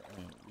effects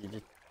and you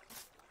just...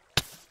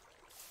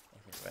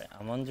 Okay, right,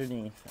 I'm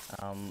underneath.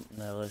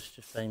 Now let's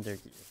just find our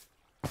gear.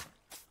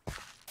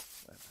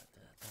 Where did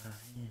I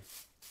die?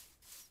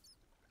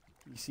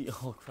 You see,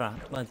 oh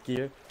crap, my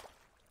gear.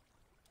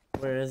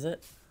 Where is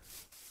it?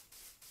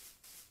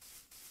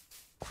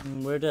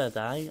 Where did I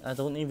die? I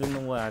don't even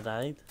know where I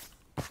died.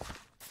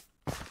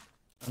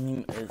 I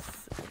mean,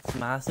 it's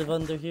massive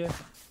under here.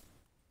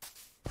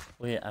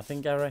 Wait, I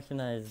think I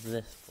recognize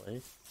this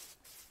place.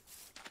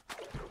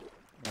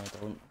 No, I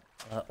don't.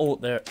 Oh,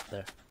 there.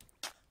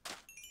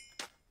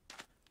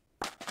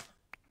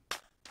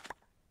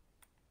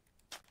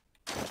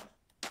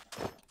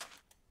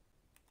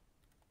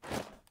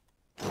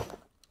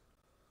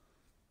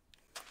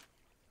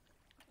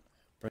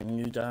 Bring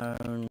you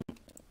down.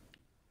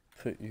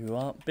 Put you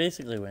up.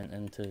 Basically went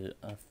into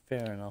a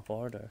fair enough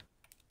order.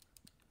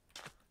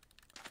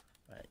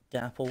 Right,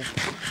 Gapple.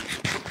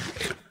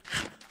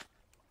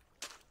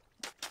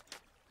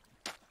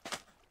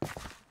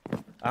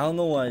 I don't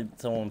know why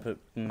someone put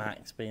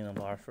Max Bane of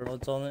Arthur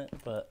odds on it,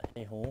 but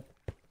hey ho.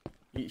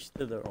 Each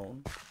to their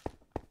own.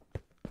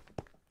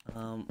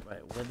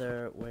 Right,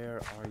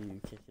 where are you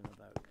kicking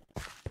about?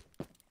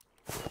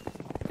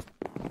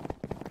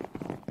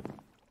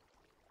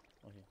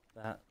 Okay,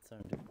 that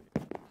sounded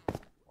weird.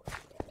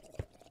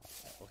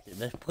 Okay,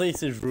 this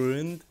place is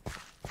ruined.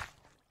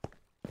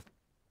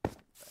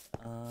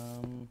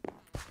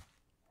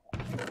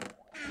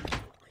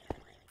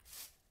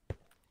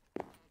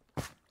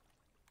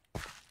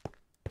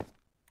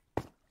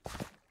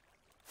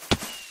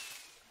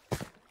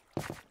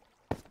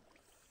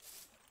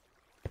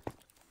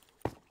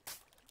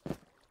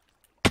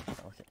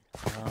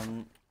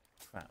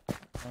 Crap.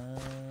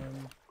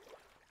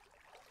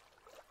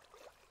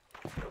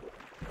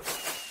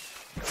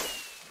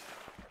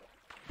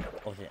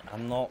 Okay,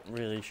 I'm not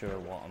really sure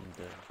what I'm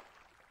doing.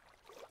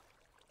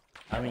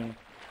 I mean,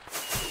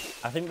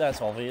 I think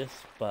that's obvious,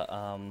 but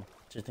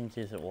just in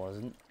case it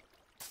wasn't.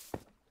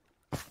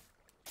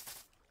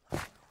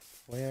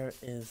 Where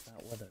is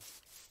that wither?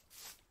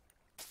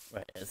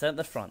 Right, it's at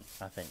the front,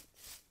 I think.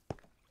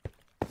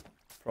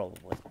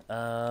 Probably.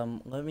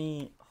 Let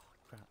me... Oh,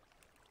 crap.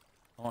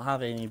 I don't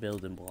have any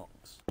building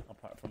blocks,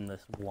 apart from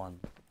this one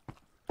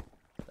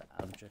that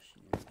I've just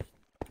used.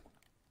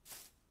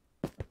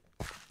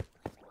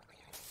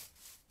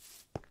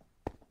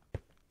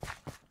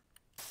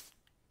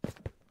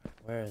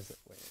 Where is it?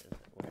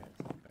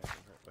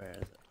 Where is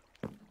it? Right,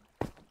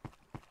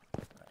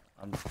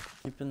 I'm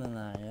keeping an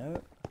eye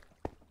out.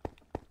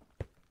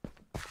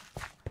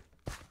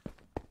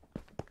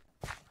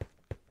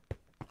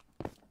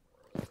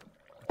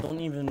 I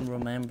don't even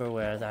remember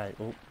where I died.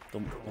 Oh,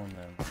 don't fall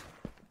down.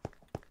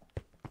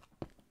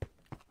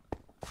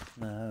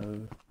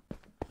 No.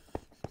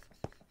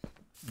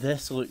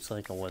 This looks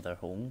like a wither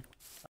home.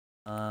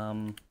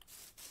 I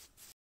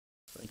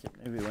think it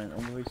maybe went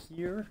over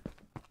here.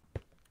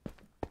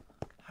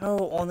 How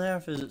on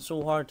earth is it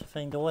so hard to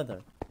find a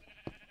wither?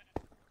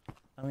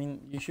 I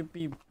mean, you should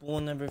be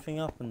blowing everything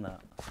up in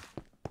that.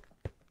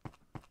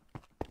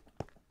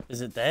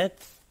 Is it dead?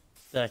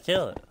 Did I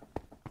kill it?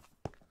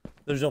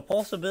 There's a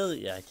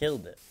possibility I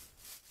killed it.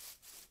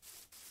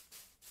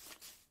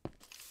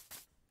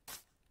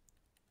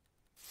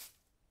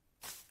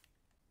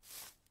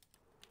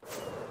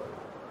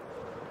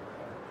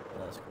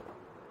 Let's go.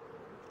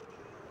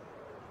 Okay.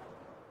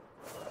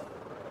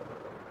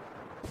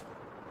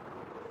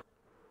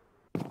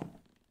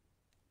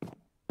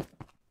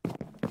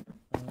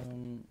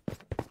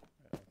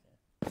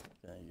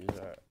 Gonna use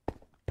our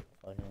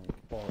fucking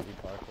quality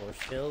parkour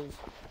skills.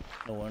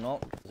 No, we're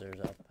not, because there's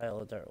a pile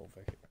of dirt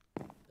over here.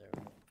 There we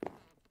go.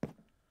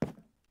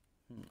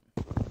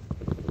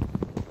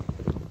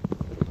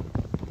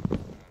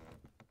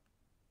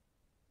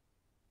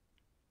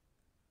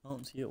 I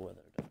don't see a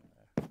wither down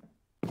there.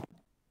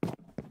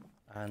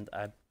 And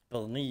I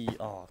believe...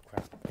 Oh,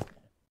 crap. Okay.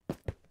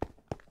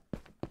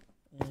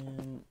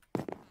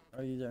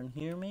 Are you down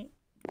here, mate?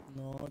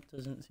 No, it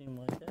doesn't seem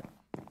like it.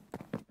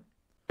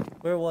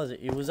 Where was it?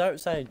 He was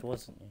outside,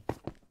 wasn't he?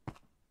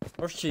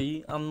 Or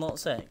she. I'm not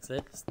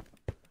sexist.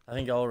 I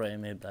think I already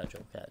made that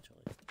joke, actually.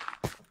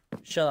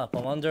 Shut up,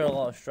 I'm under a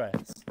lot of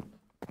stress.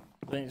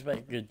 Don't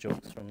expect good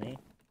jokes from me.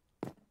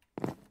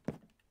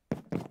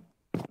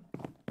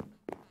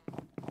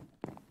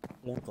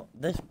 Oh god,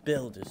 this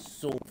build is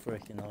so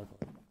freaking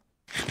ugly.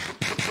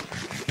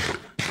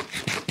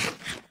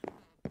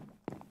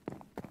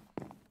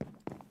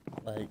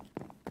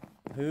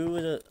 who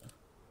would it?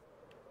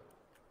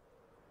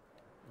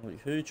 Like,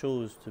 who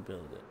chose to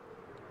build it?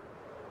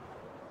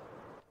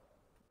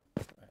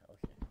 Right,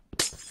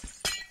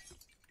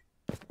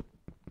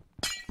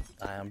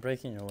 okay. I'm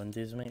breaking your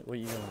windows, mate. What are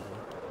you gonna do?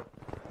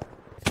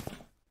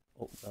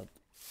 Oh god.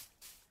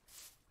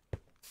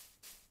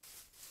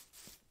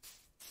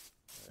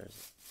 Where is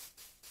it?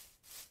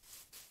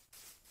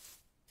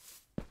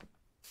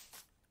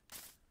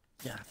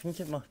 Yeah, I think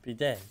it must be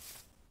dead.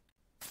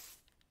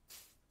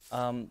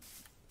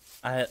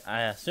 I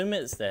assume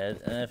it's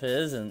dead, and if it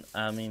isn't,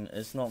 I mean,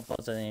 it's not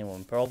causing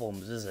anyone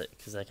problems, is it?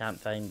 Because I can't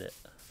find it.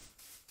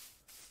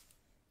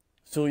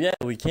 So yeah,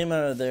 we came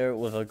out of there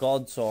with a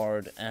god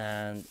sword,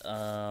 and,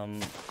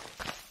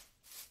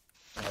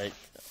 like,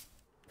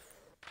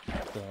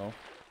 I don't know.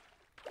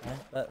 Yeah,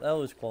 that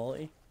was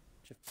quality.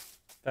 Just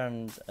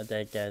found a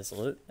dead guy's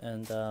loot,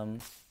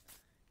 and,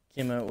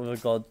 came out with a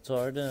god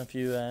sword and a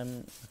few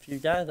gaddles.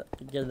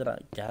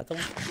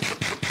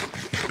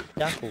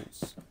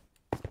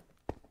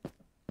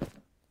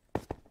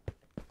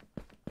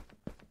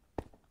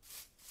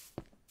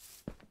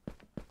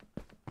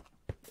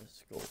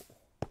 Let's go.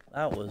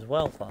 That was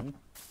well fun.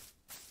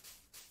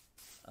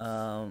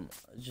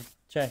 Just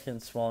checking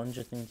spawn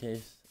just in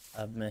case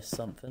I've missed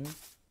something.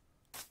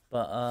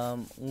 But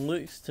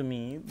looks to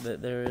me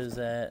that there is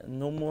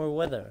no more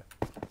wither.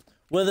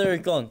 Wither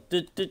is gone.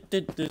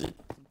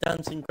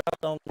 Dancing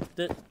crowd on.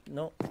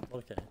 No.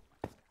 Okay.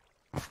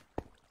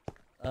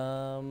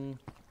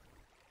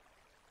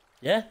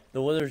 Yeah,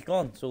 the wither's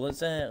gone. So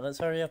let's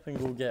hurry up and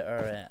go get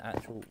our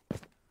actual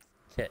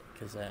kit,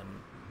 because I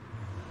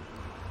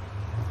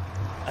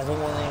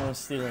don't want anyone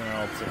stealing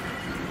our obsidian.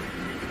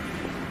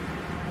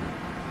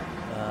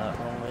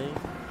 Wrong way.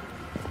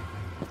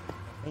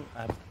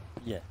 I think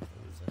yeah, it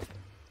was this way.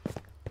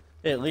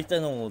 Yeah, at least I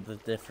know the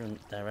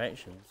different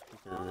directions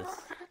because of this.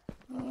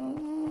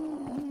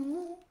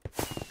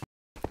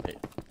 Wait.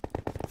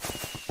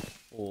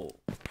 Oh.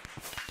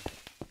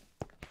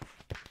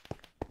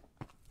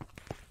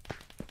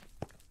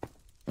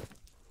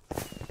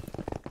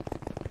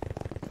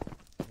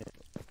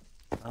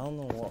 I don't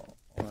know what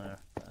on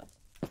earth that.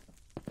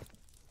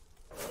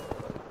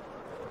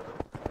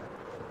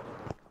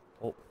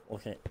 Oh,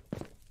 okay.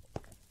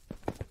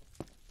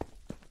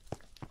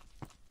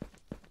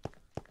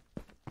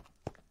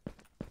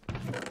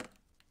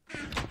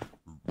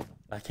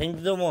 I kind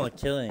of don't want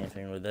to kill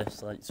anything with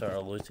this, like, sort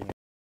of looting.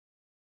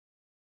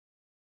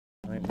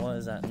 I mean, what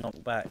is that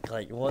knockback?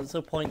 Like, what's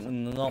the point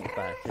in the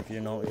knockback if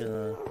you're not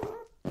gonna...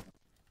 I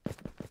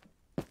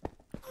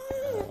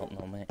don't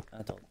know, mate.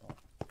 I don't know.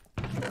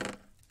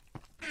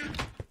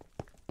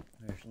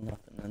 There's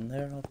nothing in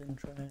there of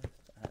interest.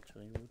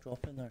 Actually, we'll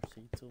drop in our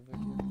seeds over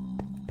here.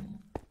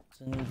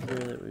 It's in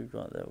here that we've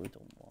got that we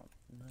don't want.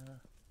 Nah.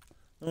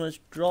 No, let's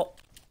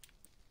drop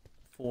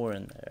 4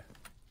 in there.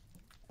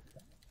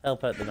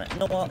 Help out the man. You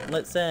know what?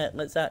 Let's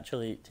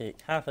actually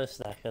take half a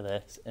stack of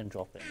this and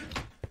drop it.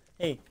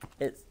 Hey,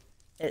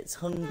 it's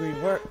hungry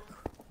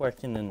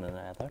working in the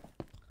nether.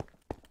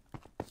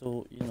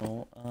 So, you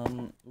know,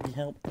 we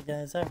help the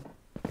guys out.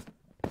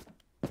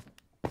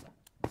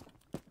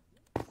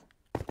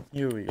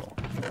 Here we go.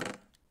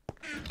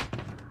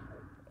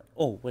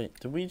 Oh wait,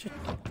 did we just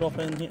drop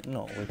in here?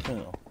 No, we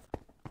couldn't.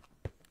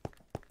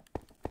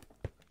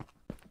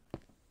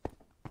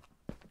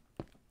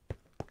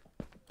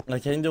 I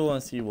kinda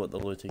wanna see what the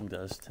looting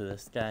does to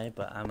this guy,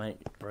 but I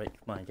might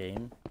break my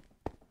game.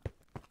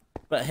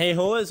 But hey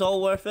ho, it's all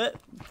worth it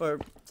for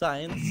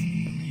science.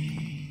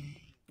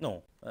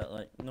 No,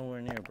 like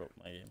nowhere near broke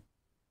my game.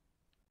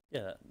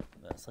 Yeah,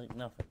 that's like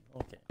nothing.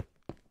 Okay.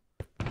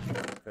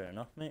 Fair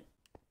enough, mate.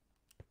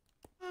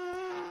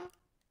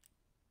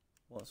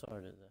 What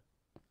sword is it?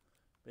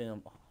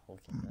 Bam. Oh,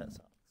 okay, that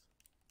sucks.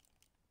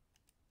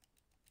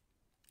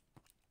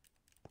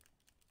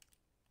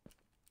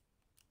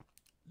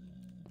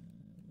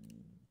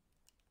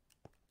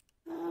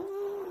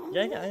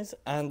 Yeah, guys,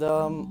 and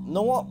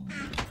know what?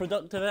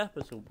 Productive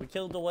episode. We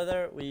killed the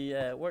wither, we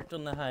worked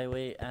on the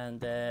highway,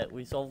 and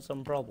we solved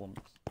some problems.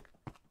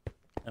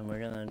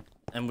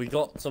 And we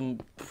got some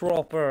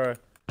proper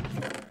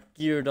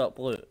geared up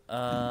loot.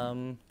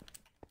 I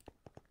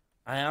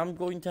am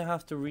going to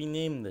have to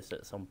rename this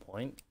at some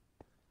point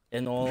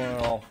in honor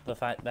of the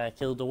fact that I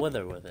killed the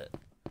wither with it.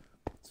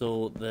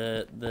 So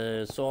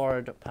the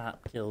sword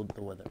Pap killed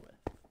the wither with.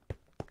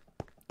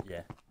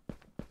 Yeah.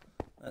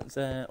 That's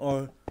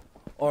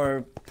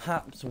or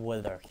Pap's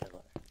Wither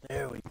Killer.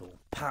 There we go.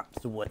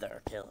 Pap's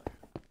Wither Killer.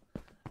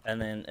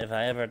 And then if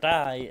I ever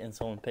die and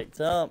someone picks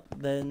it up,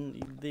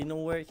 then they know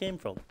where it came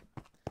from.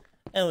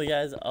 Anyway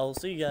guys, I'll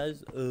see you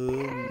guys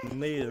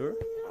later.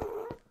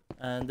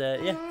 And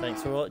yeah,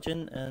 thanks for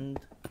watching, and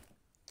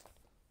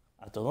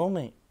I don't know,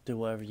 mate. Do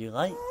whatever you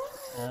like.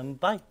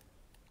 Bye.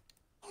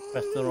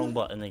 Press the wrong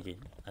button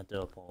again. I do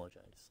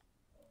apologise.